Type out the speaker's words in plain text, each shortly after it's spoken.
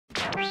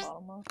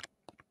Bottom left.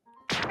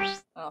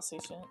 I don't see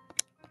shit.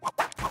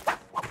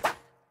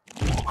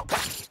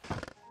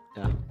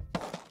 Yeah.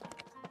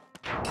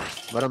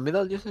 Bottom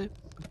middle, you say?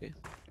 Okay.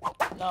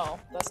 No,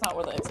 that's not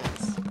where the exit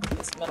is.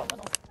 It's middle.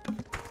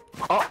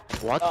 Oh,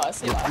 what? Oh, I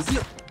see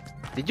last.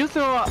 Did you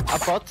throw a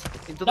pot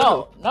into the No,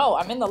 loop? no,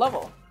 I'm in the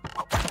level.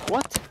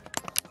 What?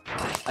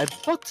 A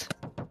pot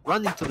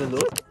ran into the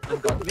loop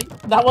and got me?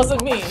 That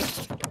wasn't me.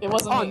 It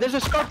wasn't Oh, me. there's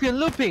a scorpion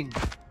looping!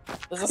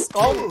 There's a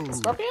scorpion?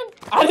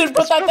 I didn't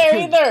put that there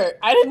either!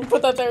 I didn't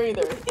put that there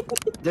either.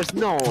 There's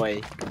no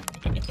way.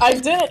 I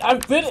did it!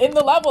 I've been in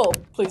the level!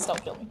 Please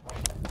don't kill me.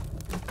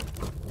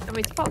 Can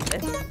we pop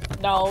this?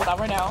 No, not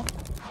right now.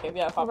 Okay,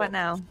 yeah, pop What it. about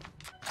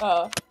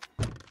now?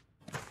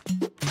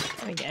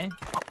 There we go.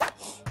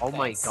 Oh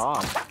my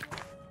god.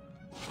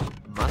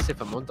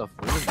 Massive amount of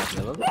room in that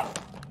level.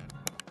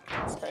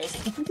 That's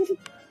crazy.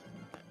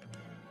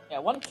 Yeah,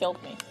 one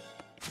killed me.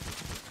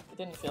 It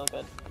didn't feel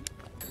good.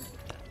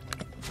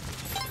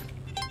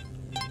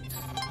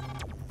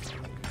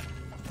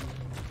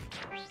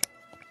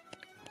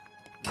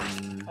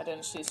 I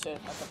didn't see shit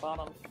at the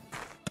bottom.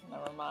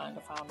 Never mind,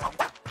 I found one.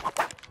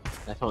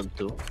 I found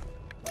 2.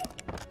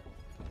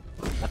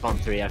 I found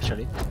 3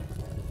 actually.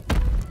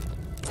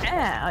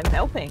 Yeah, I'm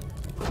helping.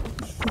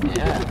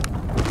 Yeah.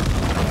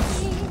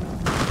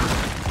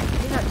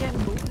 You're not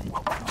getting bullied.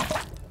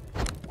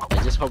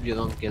 I just hope you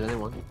don't kill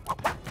anyone.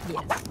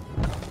 Yes.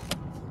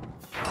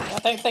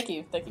 Yeah, thank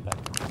you, Ben.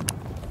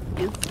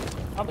 Yes.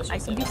 Probably should I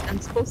say can be that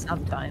sensible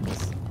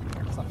sometimes.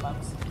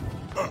 sometimes.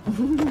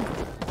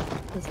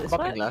 Does this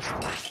Fucking work?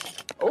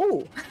 last.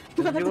 Oh!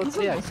 You go to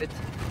the exit.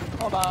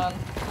 Hold on.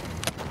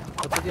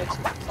 Go to the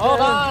exit. Hold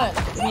on!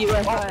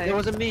 That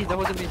wasn't me, that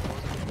wasn't me.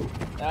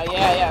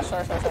 Yeah,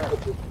 sure.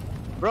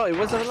 Bro, it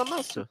was a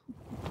Lamasu.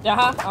 Yeah,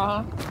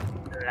 uh-huh.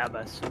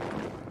 Lamasu.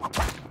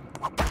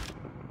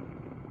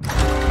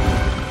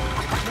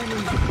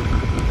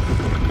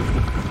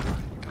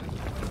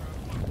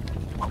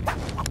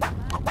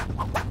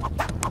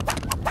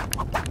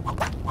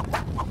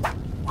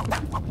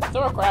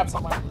 Throw a crab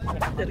somewhere.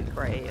 Did a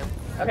crave.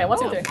 Okay, 1,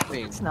 2,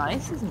 3. It's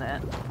nice, isn't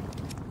it?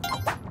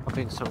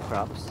 Popping some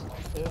crabs.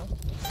 2.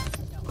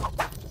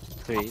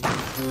 3.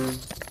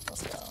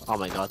 Let's go. Oh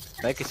my god.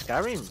 Beck is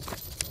carrying.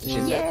 She's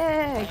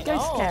dead. Yeah, go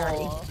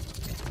scary.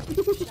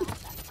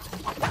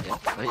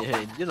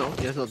 Yeah, you know,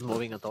 you're not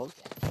moving at all.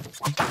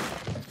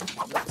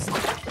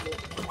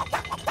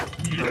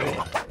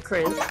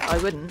 Chris, I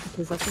wouldn't,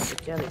 because I think the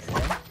jelly's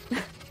there.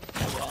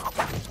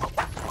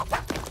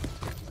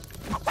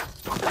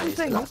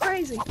 Something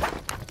crazy.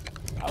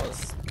 I was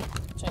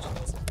changing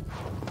music.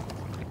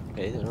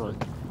 Okay, never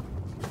mind.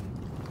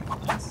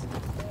 Nice.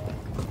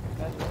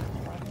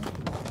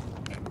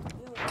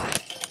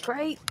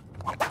 Great.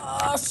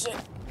 Oh shit.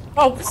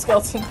 Oh,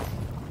 skeleton.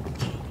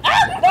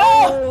 Ah!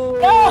 No!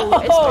 Oh, No!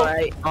 it's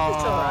alright. It's Oh.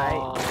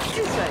 alright.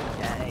 It's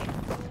okay.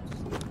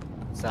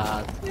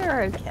 Sad.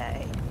 You're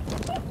okay.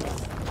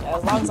 Yeah,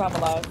 as long as I'm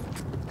alive.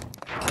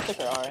 I think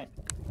we're alright.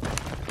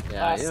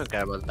 Yeah, you don't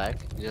care about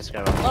Beck. You just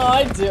care about. No,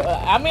 I do.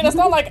 I mean, it's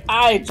not like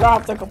I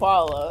dropped a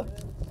Kapala.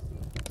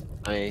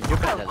 I mean, you're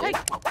kinda late.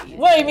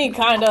 What do you mean,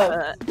 kind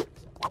of? It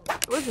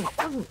wasn't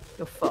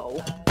your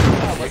fault.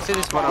 Exit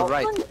is one on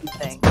right.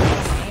 Thing.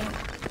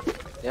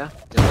 Yeah,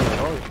 just on the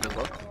roll, you can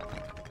go.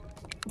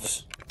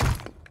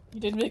 You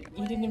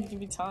didn't even give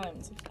me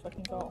time to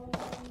fucking go.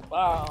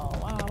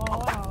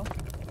 Wow.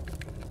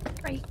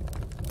 Great.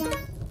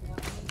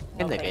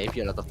 And they gave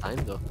you a lot of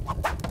time though.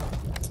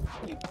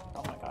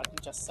 Oh my god, you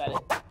just said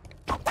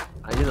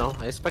it. You know,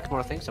 I expect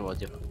more things about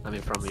you. I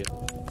mean, from you.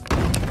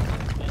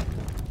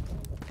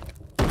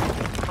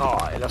 Oh,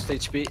 I lost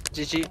HP.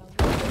 GG.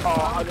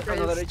 Oh, I got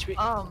another HP.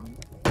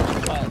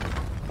 But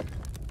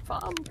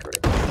Farm, Chris.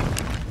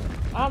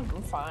 I'm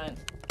fine.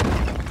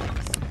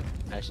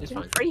 She's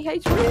fine. 3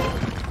 HP?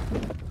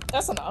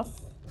 That's enough.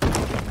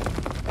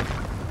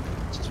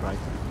 She's right.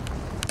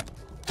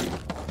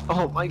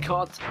 Oh my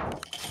god.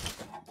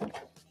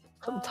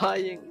 I'm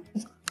dying.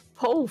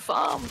 Whole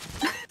farm.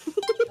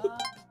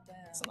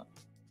 That's enough.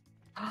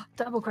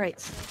 Double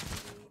crates.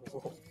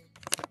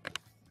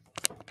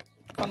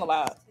 On the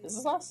lab. Is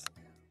this us?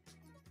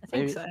 I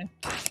think Maybe. so.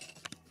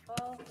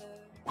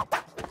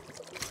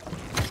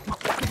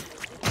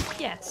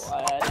 Yes.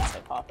 Well, I didn't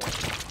say pop it.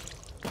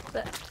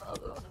 But,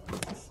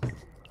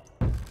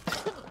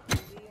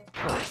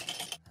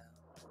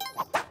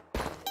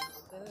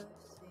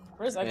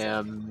 Where's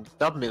exit?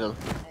 Top middle.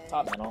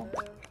 Top middle.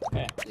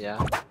 Okay. Yeah.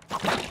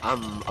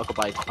 I'm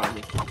occupied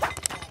farming.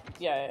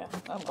 Yeah.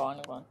 I'm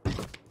going.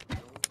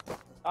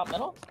 Top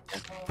middle?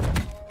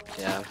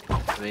 Yeah.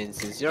 I mean,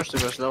 since you're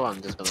super slow,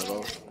 I'm just gonna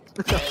go.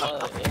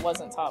 It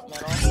wasn't top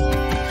middle.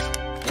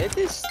 It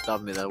is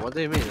top middle. What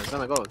do you mean? It's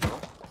gonna go, no?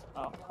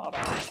 Oh, hold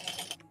on.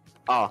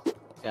 Oh.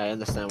 Yeah, I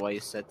understand why you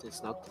said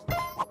it's not.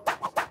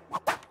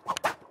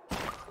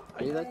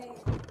 Are you dead?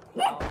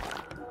 No.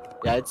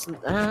 Yeah, it's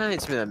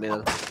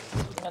middle.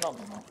 Middle.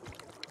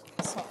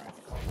 Sorry.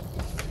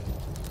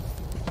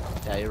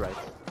 Yeah, you're right.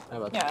 How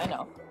about Yeah, I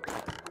know.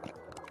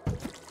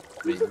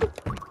 I mean,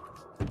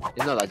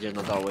 You know that you're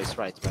not always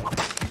right?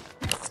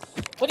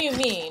 What do you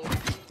mean?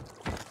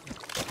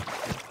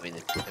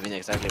 I mean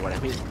exactly what I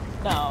mean.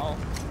 No.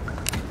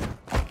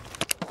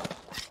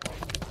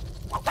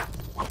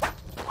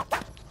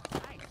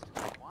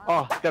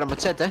 Oh, got a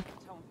machete.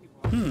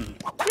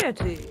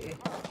 Jetty.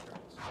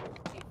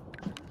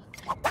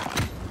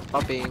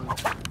 Popping.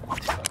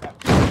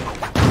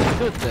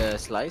 Could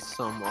slice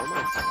some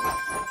armor.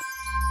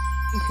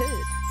 You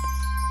could.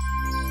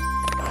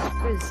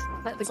 Riz,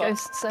 let the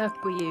ghost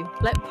circle you.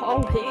 Let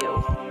Paul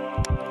heal.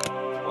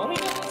 Well, he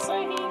didn't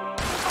say he.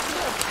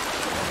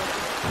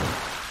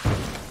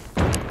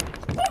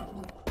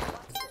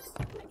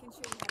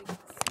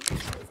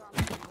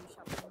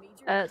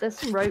 There's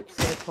some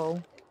ropes here,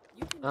 Paul.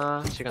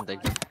 She can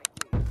take them.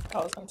 I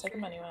was gonna take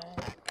him anyway.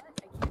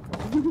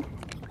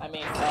 I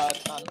mean,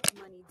 none.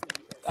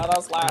 Oh, that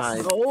was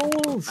last.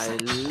 Goals! I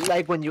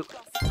like when you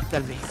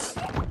tell me.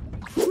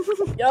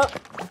 Yup.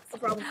 That's the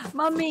problem.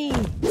 Mummy! Yeah,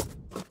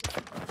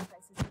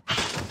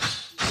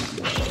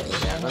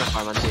 I'm gonna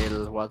farm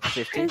until what,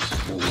 50? Chris!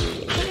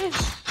 Chris!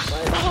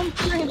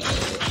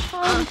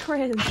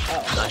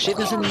 Chris! No, she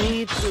doesn't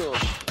need to.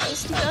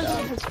 She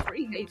doesn't has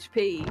 3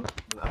 HP.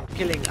 I'm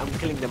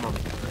killing the mom.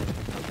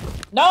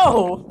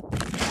 No!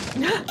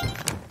 She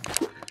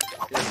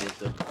doesn't need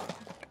to.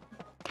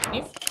 Can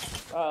you,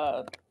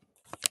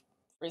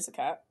 freeze a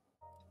cat?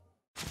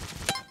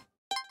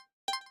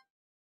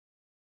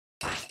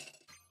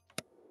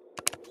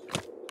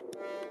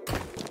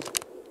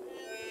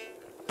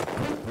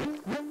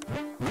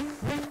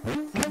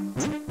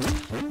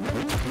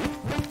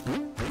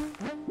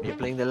 You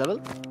playing the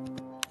level?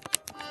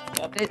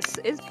 Yep.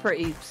 It's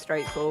pretty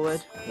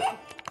straightforward.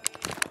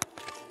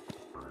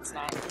 It's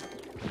not.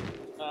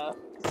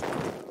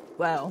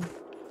 Well,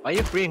 Why are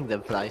you freeing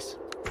them flies?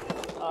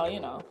 You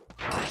know.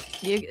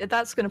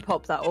 that's gonna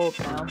pop that orb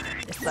now,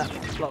 if that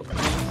block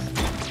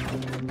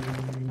comes.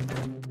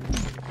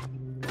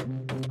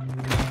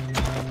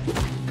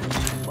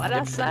 What'd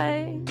I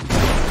say?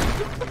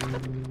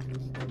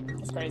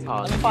 It's crazy.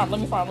 Oh, let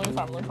me farm.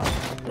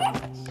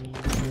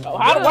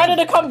 Oh, why did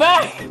it come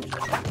back?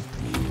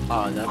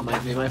 Oh, that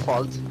might be my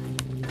fault.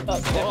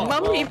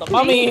 Mummy, the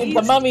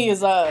please. mummy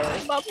is at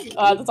Mummy.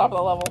 the top of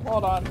the level.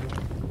 Hold on.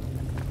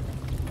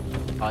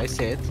 Oh, I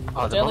see it.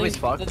 Oh, the Jelly, mom is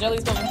fucked. the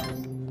jelly's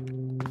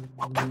coming.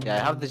 Yeah,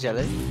 I have the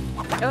jelly.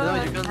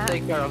 No, you can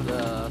take care of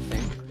the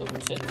thing. Oh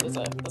shit, there's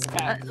a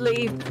cat.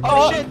 Leave.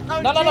 Oh shit,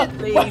 oh, no.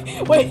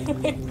 Leave. Wait.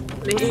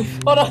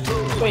 Leave. Hold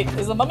on. Wait,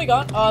 is the mummy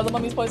gone? The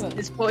mummy's poisoned.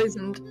 It's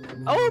poisoned.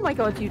 Oh my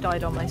god, you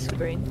died on my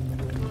screen.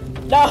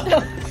 No!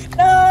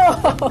 No!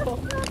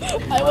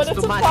 I wanted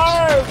too to much.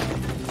 farm!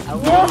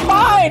 You're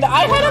fine!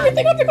 I had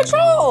everything under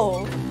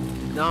control!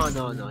 No,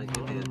 you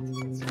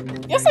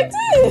didn't. Yes, I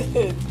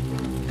did!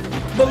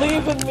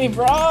 Believe in me,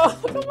 bro!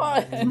 Come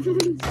on!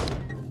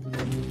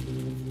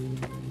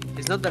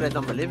 It's not that I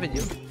don't believe in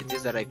you, it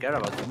is that I care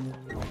about you.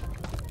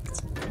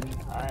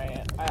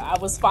 Alright, I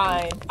was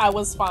fine. I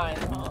was fine.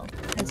 Oh.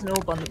 There's an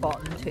orb on the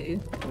bottom too,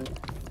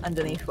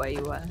 underneath where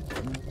you were.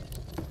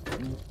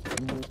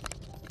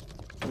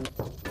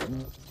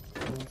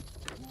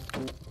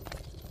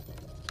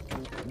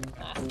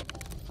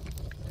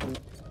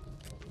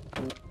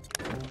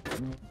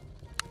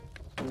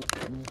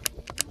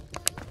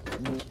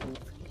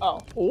 Oh.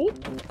 Oh?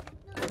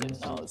 I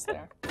didn't know it was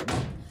there.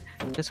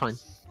 It's fine.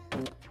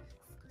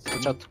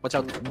 Watch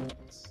out.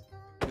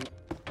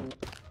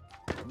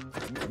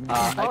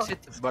 Exit,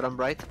 bottom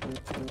right.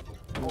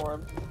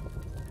 Orb.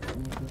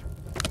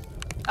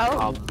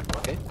 Oh,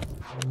 Okay.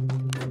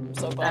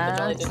 So glad the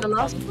jelly it's didn't the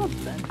last come. orb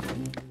then.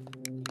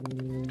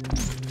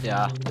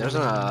 Yeah, there's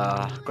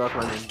a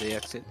Crockman in the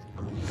exit.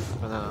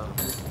 No.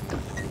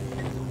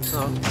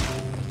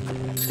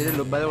 Didn't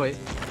look, by the way.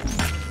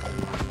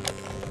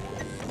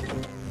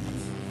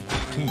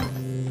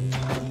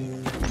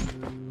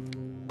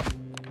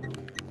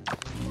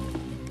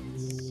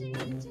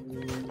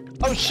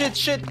 Oh shit!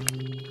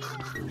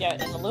 Yeah,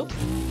 in the loop?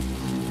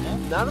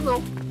 I don't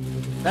know.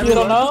 You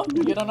don't know?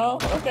 You don't know?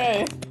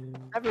 Okay.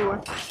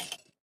 Everywhere.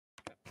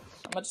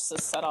 I'm gonna just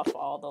set off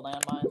all the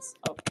landmines.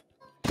 Oh.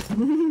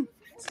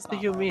 What do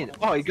you mean?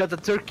 Oh, you got the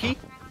turkey?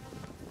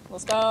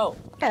 Let's go!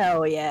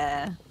 Hell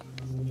yeah.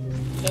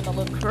 Get in the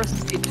loop.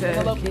 Crusty In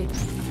the loop. turkey.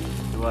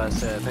 It was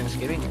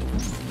Thanksgiving.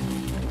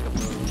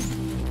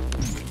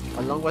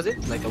 How long was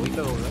it? Like a week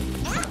ago, right?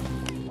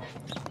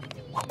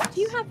 Do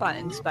you have that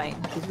in Spain?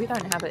 Because we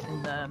don't have it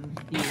in the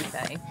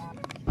UK.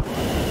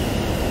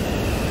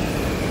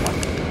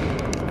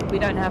 We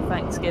don't have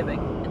Thanksgiving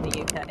in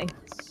the UK.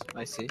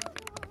 I see.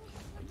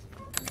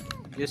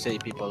 You say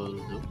people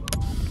do.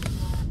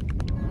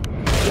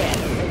 Yeah,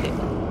 they do.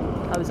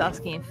 I was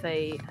asking if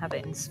they have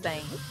it in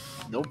Spain.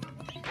 Nope.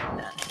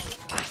 No.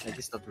 Like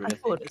it's not I really.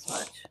 thought as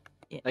much.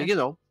 Yeah.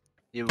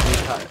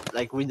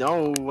 Like we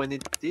know when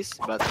it is,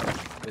 but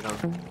we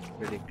don't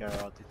really care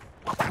about it.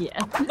 Yeah.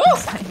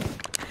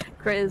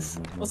 Chris,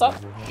 What's up?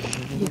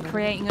 you're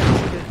creating a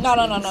sort of No.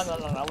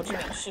 What do you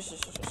mean? Shh.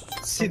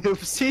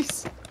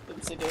 Sidupsis?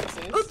 Oopsie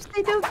doopsie.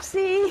 Oopsie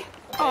doopsie!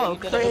 Okay, Oh, you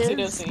did Chris. an oopsie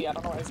doopsie. I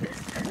don't know what it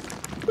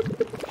is.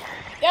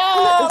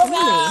 Yo, Really?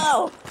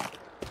 no!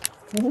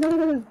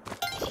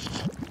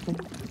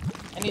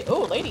 I need.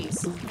 Oh,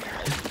 ladies.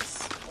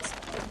 Ladies.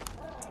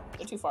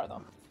 They're too far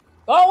though.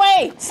 Go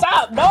away!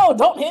 Stop! No,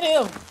 don't hit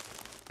him.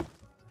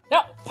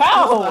 No,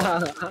 pow!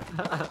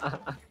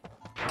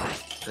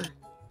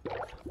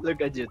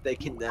 Look at you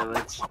taking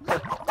damage.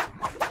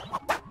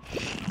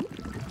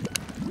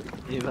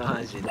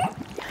 Imagine.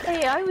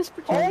 Hey, I was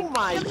pretending. Oh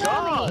my to be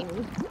god!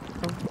 running.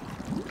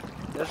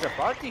 There's a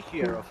party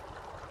here of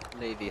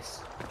ladies.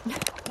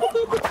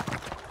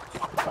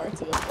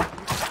 Party.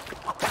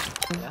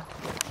 Yeah.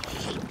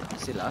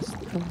 Is he lost?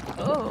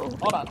 Oh.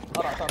 Hold on,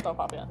 don't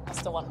pop in. I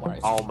still want more.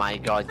 Oh my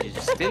god, you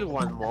still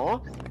want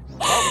more?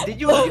 Oh, did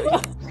you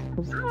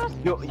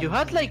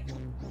had like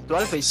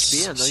 12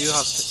 HP and now you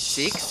have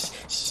 6?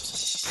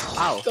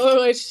 Ow. Go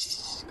away.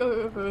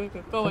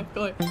 Go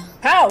away.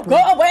 Pow! Go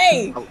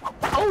away!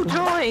 Oh,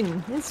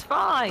 join. It's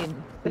fine.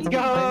 Let's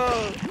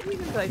go! We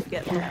can both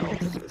get the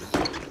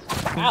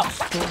health. Ouch.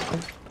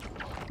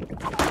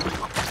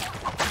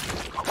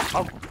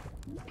 Oh.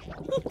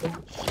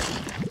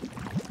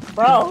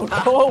 Bro,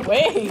 go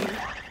away!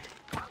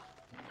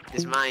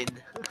 It's mine.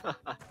 I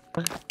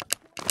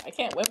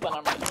can't whip when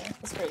I'm right here.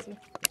 That's crazy.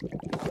 I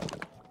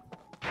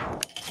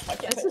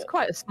can't This hit is it.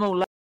 quite a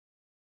small.